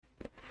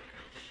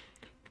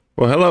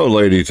Well, hello,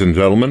 ladies and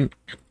gentlemen.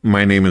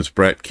 My name is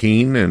Brett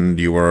Keane, and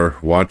you are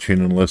watching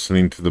and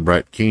listening to The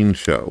Brett Keane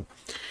Show.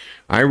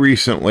 I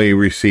recently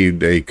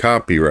received a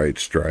copyright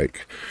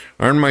strike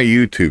on my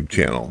YouTube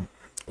channel.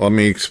 Let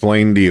me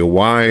explain to you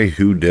why,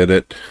 who did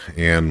it,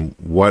 and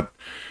what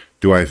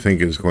do I think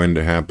is going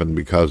to happen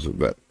because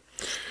of it.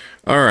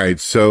 All right,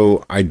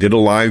 so I did a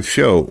live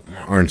show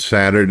on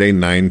Saturday,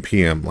 9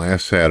 p.m.,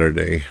 last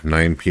Saturday,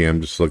 9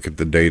 p.m., just look at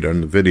the date on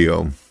the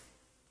video.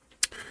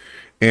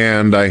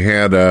 And I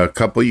had a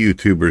couple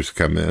YouTubers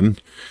come in.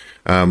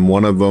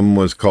 One of them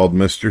was called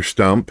Mr.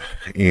 Stump,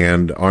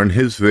 and on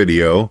his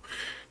video,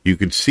 you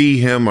could see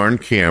him on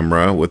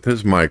camera with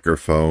his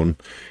microphone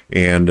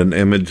and an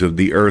image of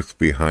the earth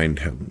behind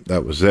him.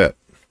 That was it.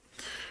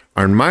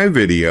 On my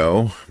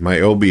video, my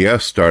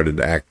OBS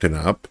started acting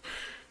up.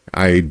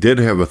 I did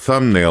have a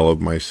thumbnail of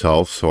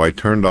myself, so I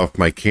turned off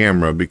my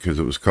camera because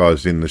it was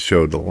causing the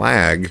show to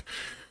lag.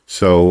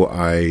 So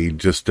I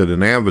just did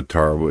an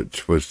avatar,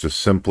 which was just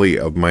simply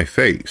of my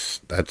face.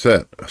 That's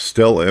it. A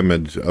still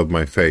image of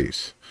my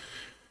face.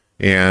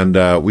 And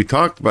we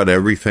talked about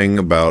everything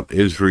about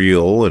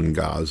Israel and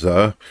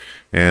Gaza.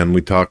 And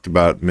we talked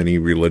about many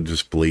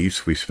religious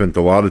beliefs. We spent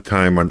a lot of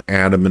time on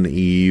Adam and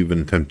Eve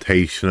and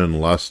temptation and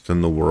lust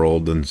in the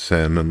world and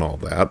sin and all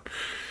that.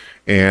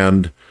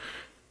 And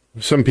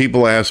some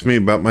people asked me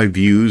about my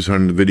views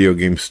on the video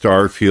game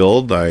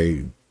Starfield.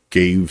 I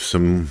gave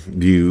some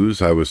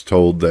views. I was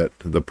told that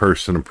the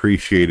person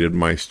appreciated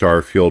my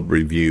Starfield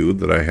review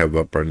that I have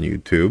up on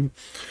YouTube.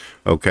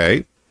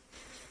 Okay.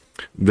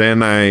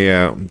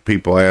 Then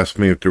people asked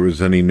me if there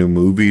was any new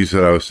movies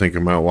that I was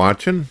thinking about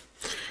watching.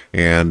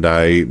 And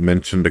I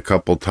mentioned a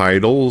couple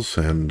titles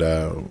and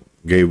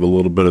gave a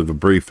little bit of a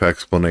brief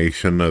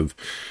explanation of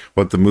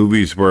what the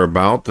movies were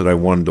about that I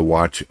wanted to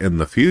watch in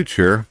the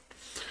future.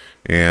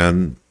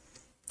 And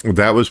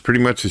that was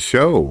pretty much the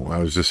show. I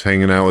was just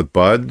hanging out with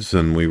buds,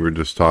 and we were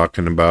just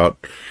talking about,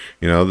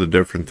 the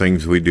different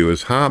things we do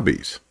as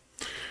hobbies.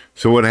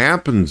 So what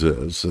happens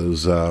is,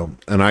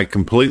 and I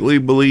completely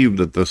believe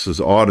that this is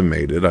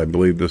automated. I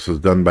believe this is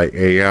done by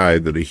AI,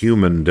 that a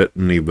human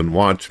didn't even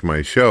watch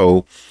my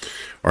show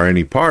or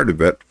any part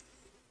of it.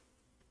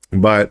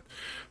 But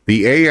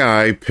the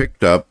AI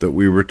picked up that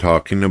we were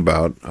talking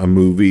about a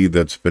movie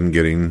that's been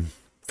getting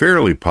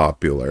fairly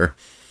popular.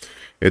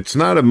 It's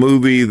not a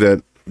movie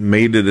that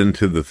made it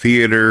into the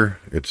theater.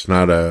 It's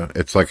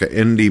like an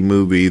indie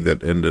movie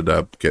that ended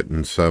up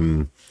getting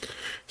some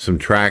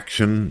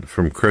traction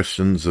from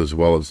Christians as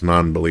well as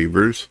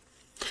non-believers.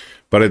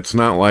 But it's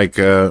not like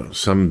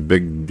some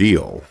big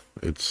deal.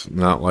 It's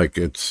not like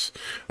it's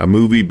a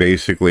movie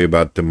basically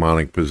about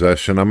demonic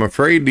possession. I'm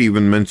afraid to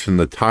even mention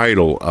the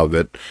title of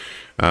it.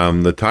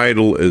 The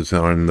title is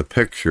on the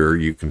picture.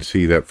 You can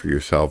see that for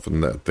yourself,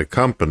 and that the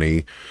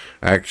company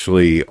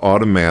actually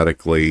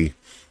automatically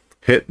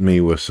hit me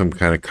with some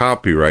kind of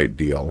copyright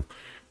deal.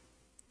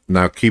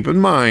 Now keep in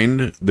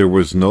mind, there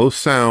was no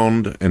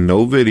sound and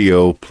no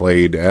video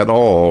played at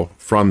all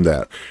from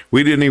that.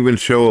 We didn't even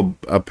show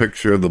a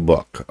picture of the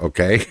book,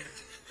 okay?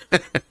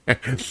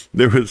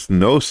 There was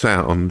no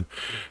sound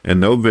and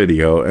no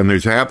video, and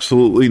there's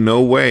absolutely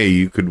no way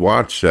you could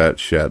watch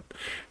that shit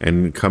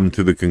and come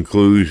to the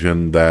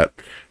conclusion that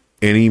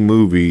any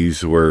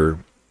movies were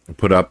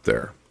put up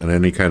there in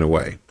any kind of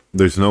way.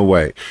 There's no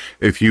way.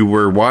 If you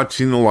were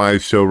watching the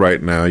live show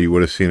right now, you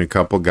would have seen a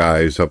couple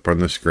guys up on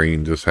the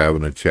screen just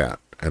having a chat,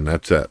 and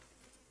that's it.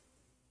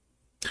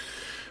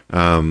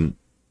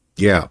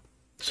 Yeah.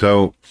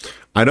 So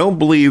I don't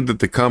believe that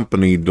the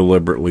company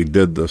deliberately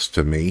did this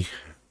to me,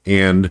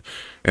 and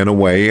in a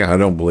way, I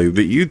don't believe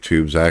that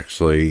YouTube's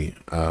actually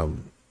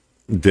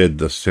did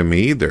this to me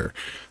either.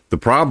 The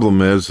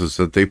problem is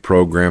that they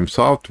program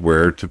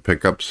software to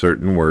pick up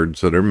certain words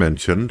that are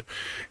mentioned,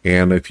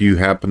 and if you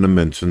happen to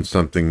mention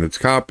something that's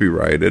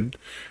copyrighted,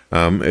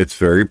 it's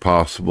very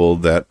possible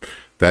that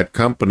that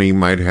company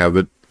might have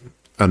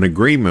an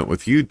agreement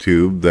with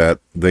YouTube that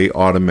they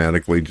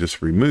automatically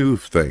just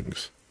remove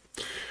things.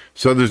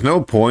 So there's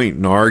no point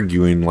in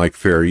arguing like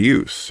fair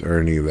use or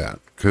any of that,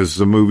 because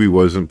the movie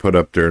wasn't put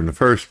up there in the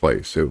first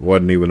place. It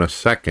wasn't even a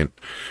second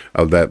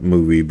of that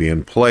movie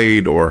being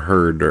played or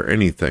heard or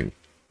anything.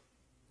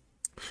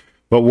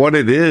 But what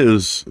it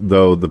is,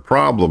 though, the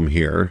problem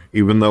here,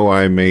 even though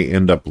I may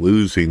end up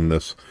losing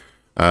this,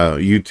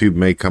 YouTube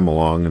may come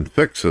along and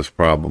fix this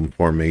problem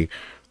for me.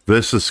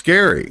 This is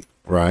scary,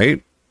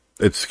 right?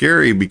 It's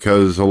scary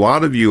because a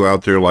lot of you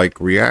out there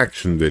like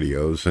reaction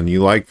videos, and you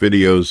like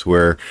videos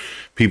where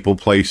people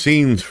play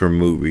scenes from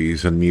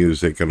movies and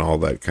music and all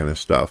that kind of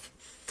stuff.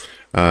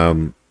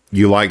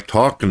 You like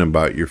talking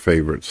about your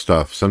favorite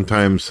stuff.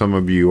 Sometimes some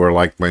of you are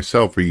like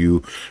myself, where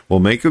you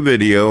will make a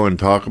video and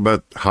talk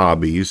about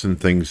hobbies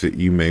and things that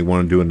you may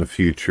want to do in the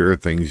future,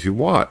 things you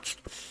watched.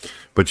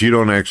 But you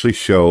don't actually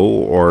show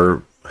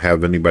or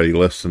have anybody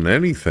listen to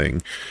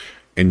anything,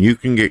 and you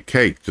can get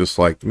cake just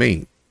like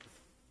me.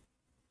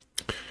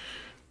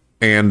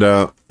 And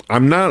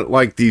I'm not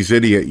like these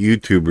idiot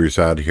YouTubers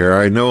out here.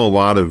 I know a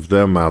lot of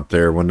them out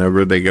there,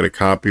 whenever they get a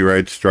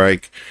copyright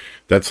strike,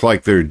 That's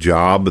like their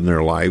job and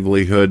their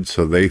livelihood,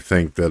 so they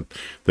think that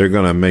they're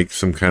going to make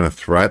some kind of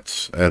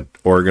threats at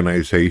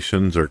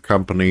organizations or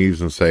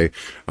companies and say,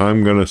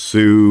 I'm going to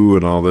sue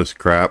and all this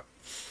crap.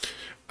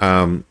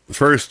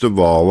 First of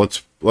all,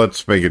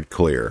 let's make it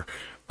clear.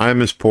 I'm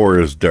as poor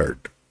as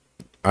dirt.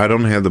 I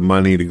don't have the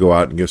money to go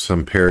out and get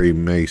some Perry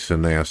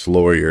Mason-ass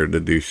lawyer to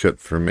do shit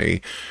for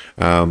me.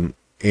 And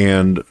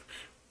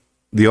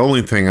the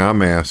only thing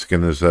I'm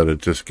asking is that it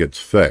just gets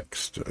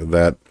fixed,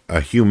 that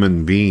a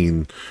human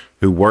being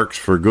who works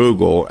for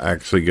Google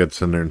actually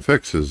gets in there and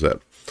fixes it.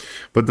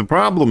 But the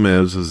problem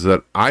is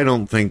that I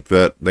don't think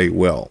that they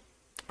will.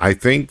 I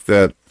think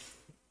that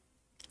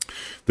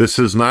this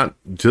is not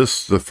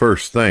just the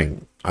first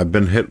thing. I've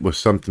been hit with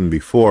something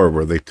before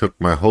where they took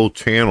my whole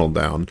channel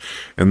down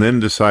and then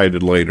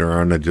decided later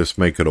on to just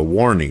make it a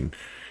warning.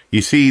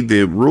 You see,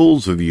 the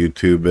rules of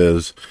YouTube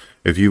is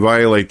if you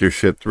violate their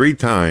shit 3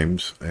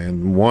 times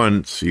and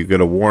once you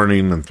get a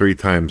warning and 3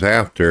 times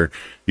after,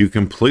 you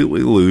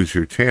completely lose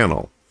your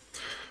channel.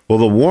 Well,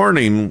 the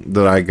warning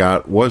that I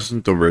got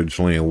wasn't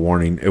originally a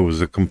warning. It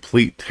was a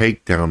complete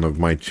takedown of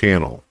my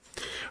channel.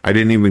 I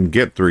didn't even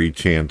get 3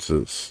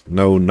 chances.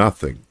 No,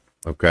 nothing.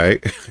 Okay.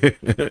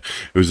 It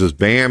was just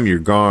bam, you're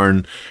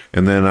gone.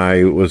 And then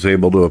I was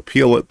able to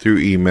appeal it through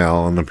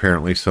email, and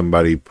apparently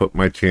somebody put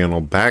my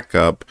channel back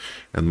up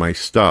and my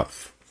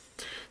stuff.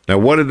 Now,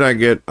 what did I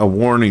get a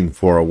warning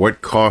for?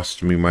 What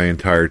cost me my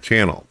entire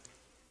channel?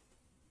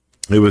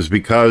 It was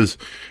because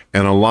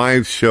in a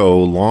live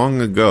show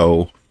long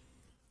ago,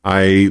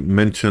 I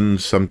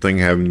mentioned something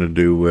having to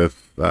do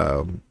with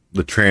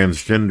the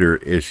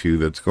transgender issue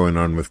that's going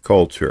on with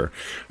culture.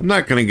 I'm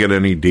not going to get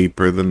any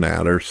deeper than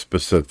that or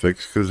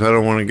specifics because I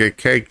don't want to get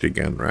caked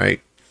again, right?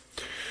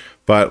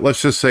 But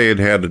let's just say it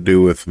had to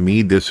do with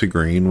me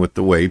disagreeing with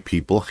the way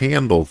people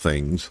handle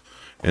things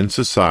in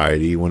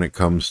society when it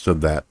comes to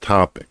that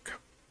topic.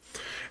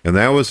 And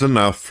that was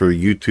enough for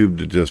YouTube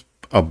to just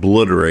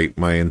obliterate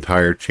my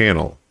entire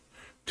channel.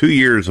 2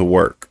 years of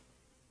work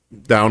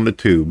down the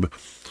tube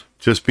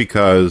just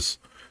because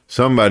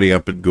somebody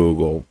up at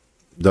Google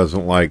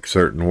doesn't like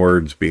certain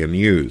words being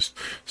used.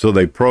 So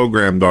they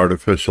programmed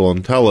artificial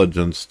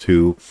intelligence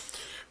to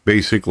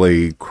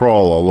basically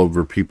crawl all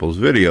over people's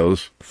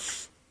videos.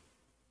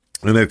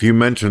 And if you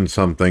mention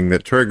something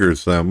that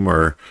triggers them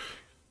or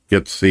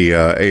gets the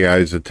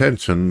AI's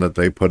attention that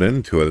they put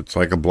into it, it's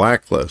like a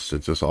blacklist.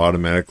 It just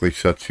automatically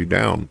shuts you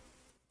down.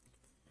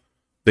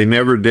 They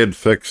never did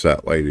fix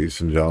that,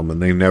 ladies and gentlemen.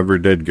 They never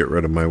did get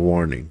rid of my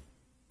warning.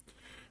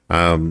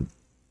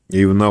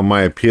 Even though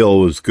my appeal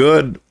was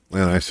good,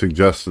 and I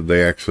suggested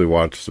they actually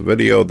watch the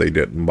video, they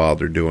didn't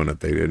bother doing it.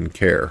 They didn't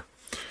care.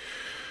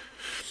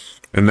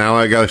 And now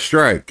I got a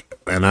strike.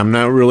 And I'm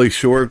not really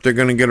sure if they're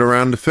going to get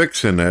around to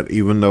fixing it,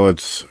 even though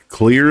it's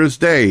clear as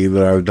day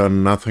that I've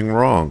done nothing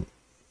wrong.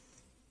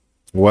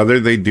 Whether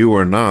they do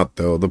or not,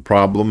 though, the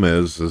problem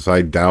is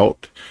I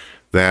doubt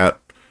that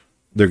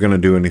they're going to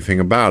do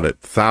anything about it.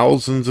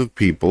 Thousands of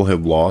people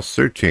have lost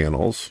their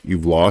channels.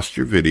 You've lost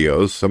your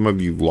videos. Some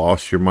of you've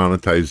lost your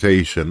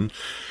monetization.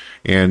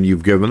 And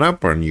you've given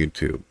up on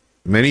YouTube.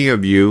 Many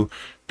of you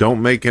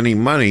don't make any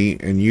money,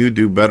 and you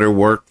do better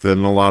work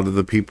than a lot of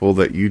the people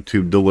that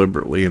YouTube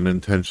deliberately and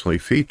intentionally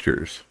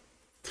features.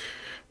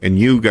 And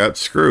you got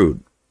screwed.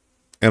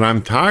 And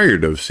I'm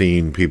tired of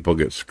seeing people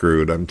get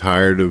screwed. I'm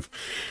tired of,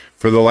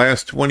 for the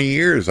last 20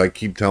 years, I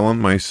keep telling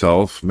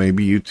myself,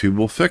 maybe YouTube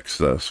will fix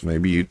this.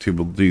 Maybe YouTube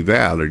will do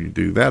that, or you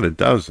do that. It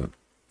doesn't.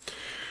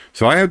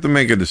 So I have to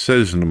make a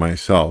decision to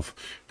myself.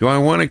 Do I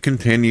want to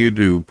continue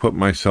to put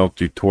myself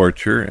through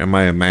torture? Am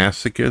I a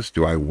masochist?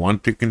 Do I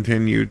want to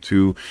continue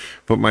to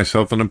put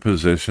myself in a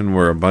position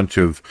where a bunch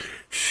of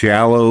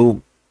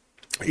shallow,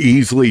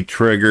 easily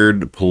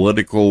triggered,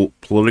 politically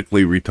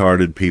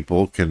retarded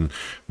people can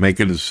make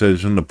a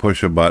decision to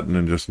push a button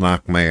and just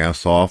knock my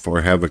ass off,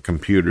 or have a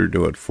computer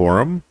do it for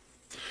them,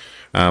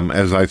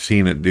 as I've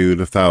seen it do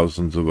to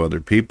thousands of other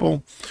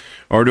people?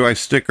 Or do I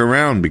stick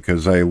around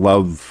because I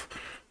love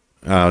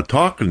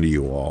talking to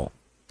you all,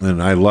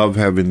 and I love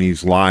having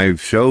these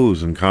live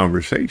shows and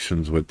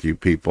conversations with you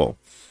people?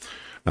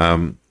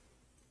 And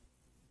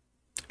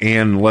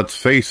let's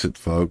face it,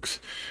 folks,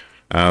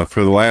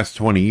 for the last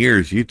 20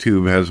 years,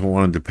 YouTube hasn't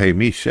wanted to pay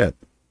me shit.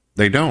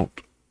 They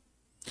don't.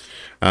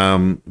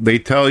 They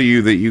tell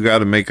you that you got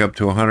to make up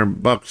to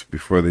 $100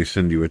 before they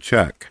send you a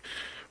check.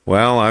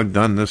 Well, I've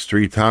done this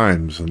 3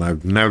 times, and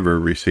I've never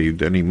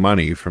received any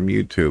money from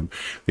YouTube.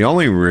 The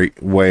only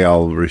way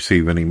I'll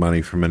receive any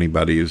money from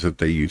anybody is if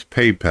they use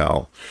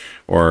PayPal,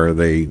 or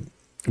they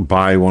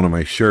buy one of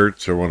my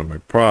shirts or one of my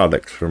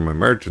products from my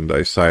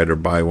merchandise site, or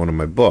buy one of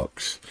my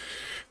books.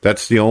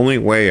 That's the only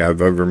way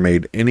I've ever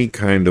made any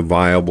kind of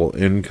viable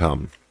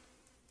income.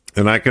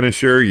 And I can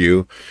assure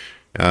you,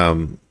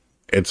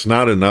 it's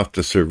not enough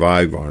to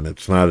survive on.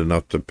 It's not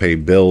enough to pay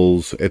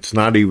bills. It's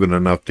not even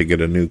enough to get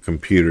a new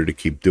computer to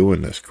keep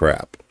doing this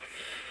crap.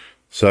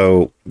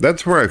 So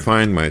that's where I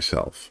find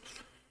myself.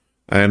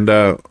 And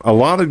a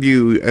lot of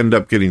you end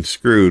up getting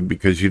screwed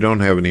because you don't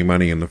have any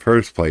money in the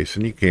first place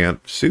and you can't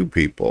sue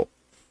people.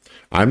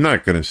 I'm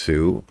not going to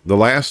sue. The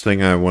last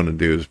thing I want to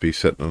do is be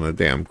sitting in a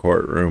damn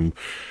courtroom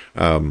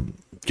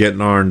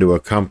getting on to a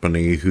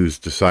company who's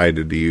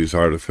decided to use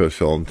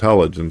artificial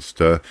intelligence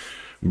to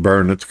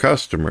burn its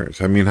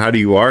customers. I mean, how do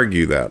you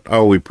argue that?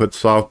 Oh, we put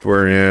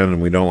software in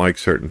and we don't like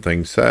certain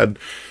things said.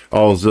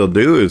 All they'll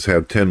do is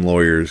have 10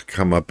 lawyers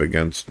come up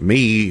against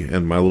me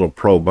and my little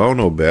pro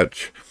bono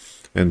bitch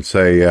and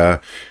say,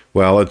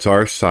 well, it's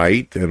our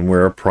site and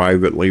we're a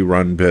privately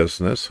run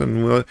business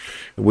and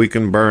we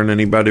can burn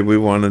anybody we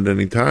want at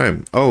any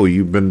time. Oh,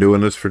 you've been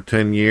doing this for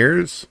 10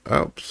 years?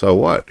 Oh, so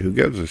what? Who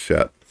gives a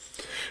shit?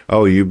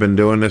 Oh, you've been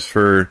doing this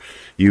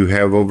you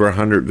have over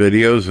 100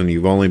 videos and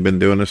you've only been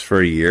doing this for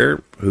a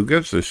year? Who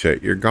gives a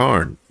shit? You're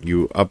gone.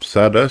 You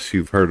upset us.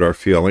 You've hurt our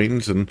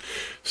feelings, and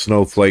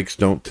snowflakes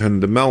don't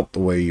tend to melt the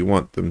way you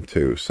want them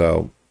to.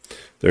 So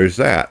there's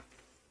that.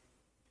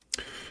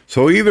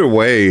 So either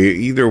way,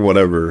 either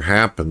whatever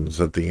happens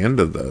at the end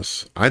of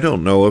this, I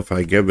don't know if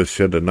I give a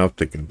shit enough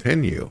to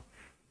continue.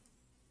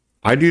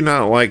 I do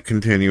not like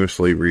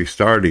continuously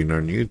restarting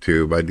on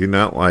YouTube. I do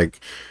not like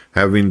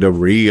having to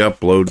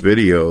re-upload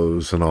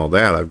videos and all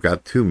that. I've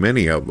got too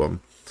many of them.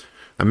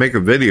 I make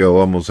a video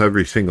almost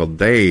every single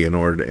day in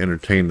order to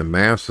entertain the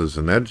masses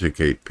and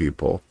educate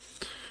people.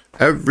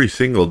 Every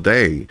single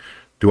day.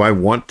 Do I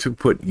want to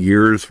put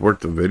years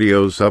worth of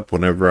videos up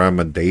whenever I'm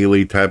a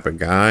daily type of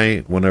guy?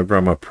 Whenever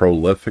I'm a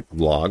prolific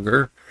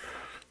vlogger?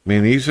 I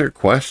mean, these are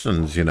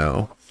questions, you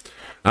know.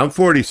 I'm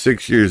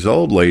 46 years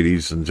old,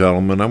 ladies and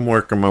gentlemen. I'm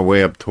working my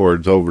way up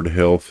towards over the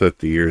hill,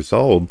 50 years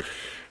old.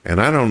 And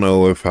I don't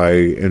know if I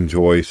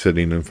enjoy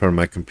sitting in front of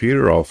my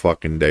computer all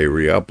fucking day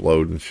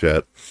re-uploading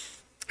shit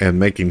and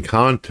making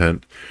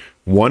content,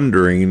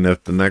 wondering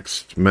if the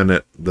next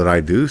minute that I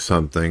do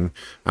something,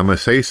 I'm going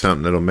to say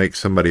something that'll make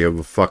somebody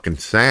ever fucking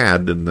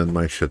sad, and then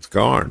my shit's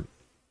gone.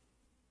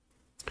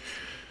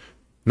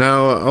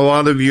 Now, a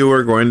lot of you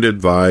are going to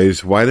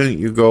advise, why don't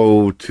you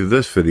go to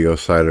this video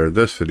site or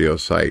this video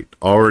site?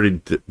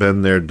 Already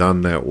been there,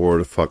 done that, wore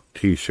the fuck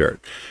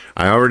t-shirt.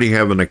 I already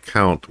have an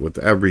account with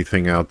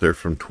everything out there,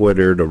 from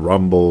Twitter to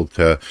Rumble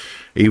to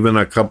even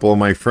a couple of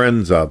my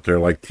friends out there,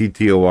 like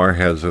TTOR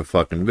has a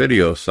fucking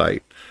video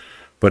site.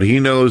 But he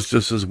knows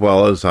just as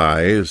well as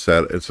I is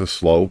that it's a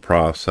slow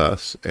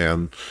process.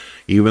 And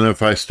even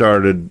if I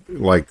started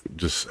like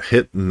just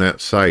hitting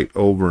that site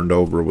over and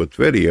over with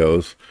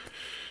videos,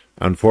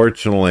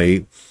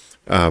 unfortunately,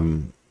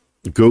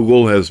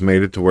 Google has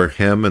made it to where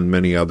him and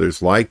many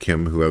others like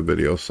him who have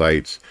video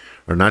sites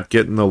are not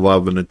getting the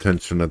love and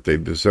attention that they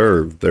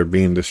deserve. They're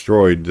being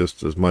destroyed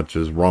just as much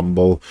as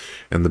Rumble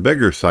and the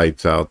bigger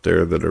sites out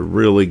there that are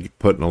really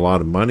putting a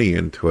lot of money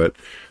into it.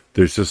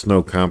 There's just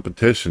no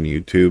competition.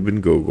 YouTube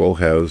and Google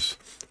has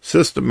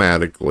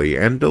systematically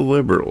and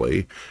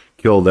deliberately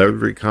killed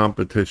every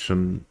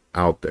competition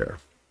out there.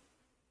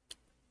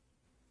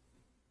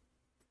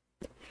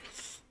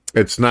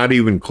 It's not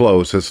even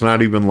close. It's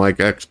not even like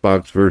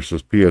Xbox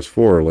versus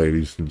PS4,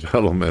 ladies and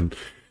gentlemen.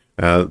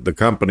 The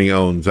company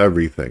owns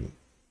everything.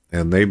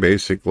 And they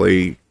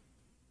basically,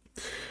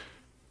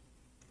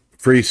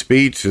 free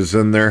speech is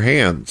in their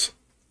hands.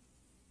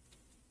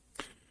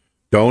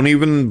 Don't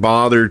even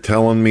bother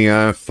telling me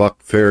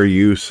fuck fair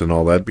use and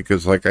all that,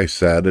 because like I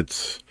said,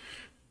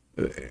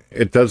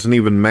 it doesn't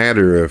even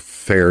matter if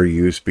fair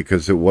use,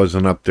 because it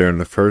wasn't up there in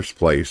the first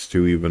place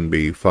to even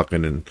be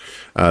fucking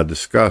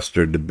discussed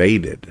or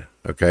debated.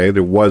 Okay,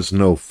 there was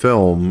no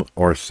film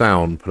or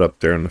sound put up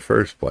there in the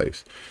first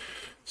place,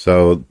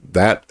 so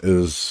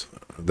that's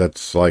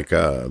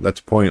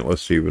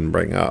pointless to even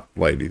bring up,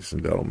 ladies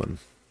and gentlemen.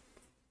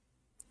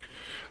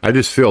 I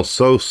just feel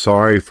so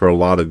sorry for a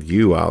lot of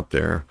you out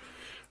there.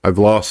 I've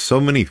lost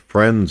so many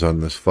friends on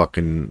this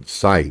fucking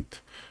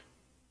site.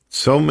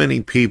 So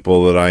many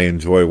people that I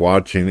enjoy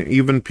watching,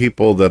 even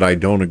people that I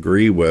don't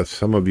agree with.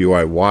 Some of you,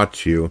 I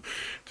watch you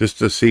just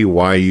to see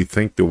why you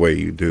think the way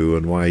you do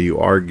and why you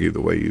argue the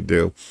way you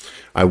do.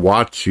 I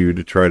watch you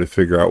to try to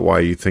figure out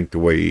why you think the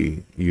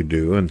way you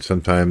do, and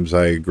sometimes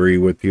I agree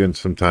with you, and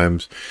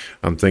sometimes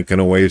I'm thinking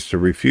of ways to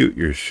refute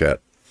your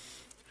shit.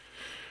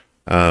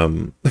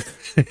 And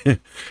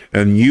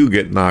you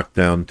get knocked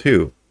down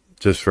too,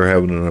 just for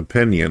having an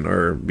opinion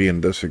or being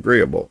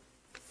disagreeable.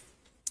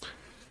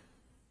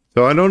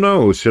 So I don't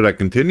know, should I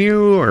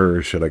continue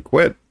or should I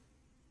quit?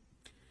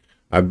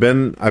 I've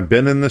been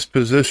in this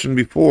position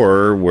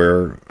before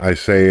where I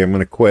say I'm going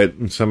to quit,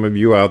 and some of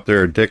you out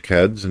there are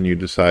dickheads and you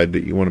decide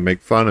that you want to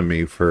make fun of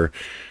me for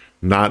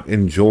not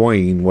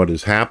enjoying what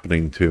is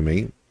happening to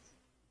me.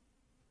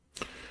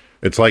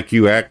 It's like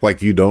you act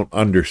like you don't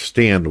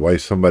understand why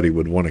somebody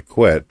would want to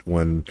quit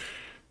when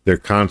they're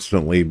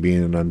constantly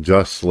being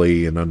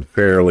unjustly and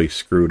unfairly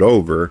screwed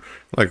over.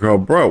 Like, oh,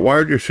 bro, why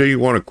did you say you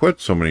want to quit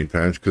so many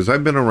times? Because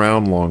I've been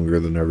around longer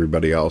than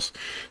everybody else.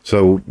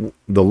 So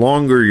the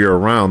longer you're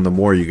around, the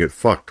more you get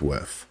fucked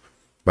with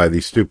by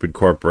these stupid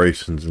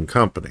corporations and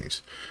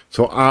companies.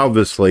 So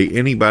obviously,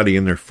 anybody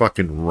in their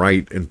fucking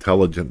right,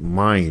 intelligent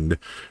mind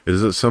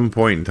is at some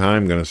point in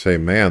time going to say,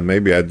 man,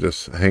 maybe I'd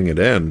just hang it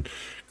in.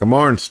 Come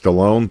on,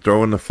 Stallone,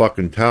 throw in the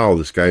fucking towel.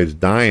 This guy's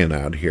dying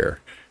out here.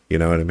 You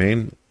know what I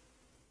mean?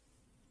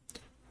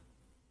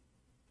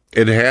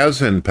 It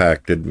has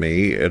impacted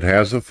me. It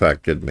has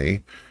affected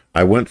me.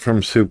 I went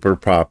from super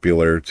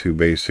popular to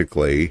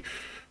basically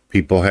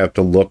people have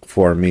to look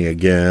for me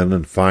again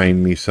and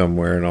find me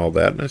somewhere and all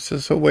that. And it's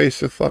just a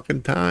waste of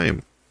fucking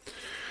time.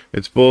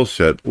 It's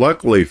bullshit.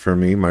 Luckily for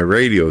me, my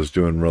radio is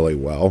doing really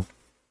well.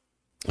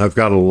 I've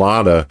got a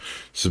lot of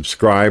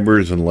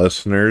subscribers and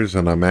listeners,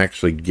 and I'm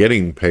actually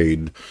getting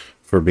paid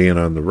for being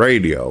on the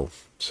radio.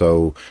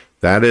 So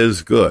that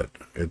is good.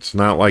 It's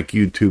not like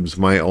YouTube's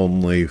my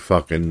only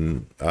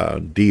fucking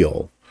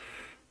deal.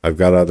 I've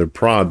got other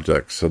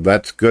projects, so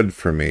that's good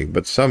for me.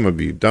 But some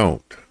of you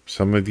don't.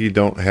 Some of you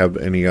don't have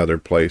any other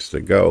place to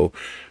go.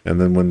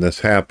 And then when this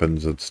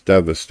happens, it's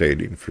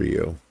devastating for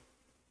you.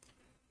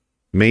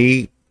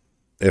 Me,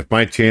 if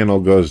my channel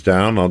goes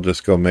down, I'll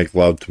just go make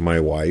love to my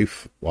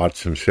wife, watch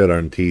some shit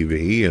on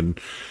TV, and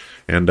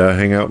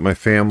hang out with my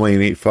family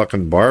and eat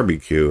fucking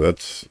barbecue.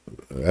 That's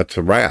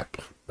a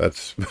wrap.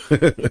 That's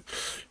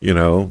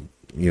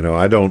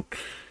I don't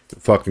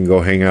fucking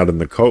go hang out in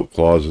the coat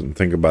closet and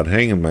think about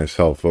hanging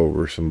myself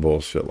over some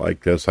bullshit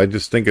like this. I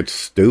just think it's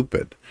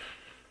stupid.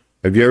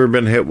 Have you ever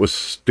been hit with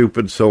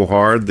stupid so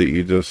hard that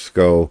you just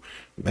go,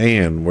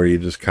 man, where you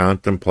just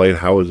contemplate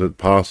how is it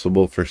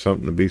possible for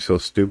something to be so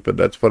stupid?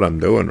 That's what I'm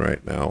doing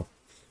right now.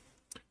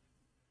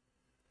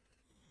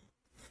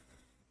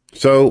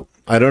 So,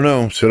 I don't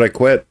know. Should I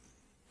quit?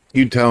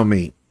 You tell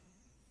me.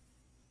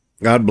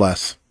 God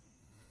bless.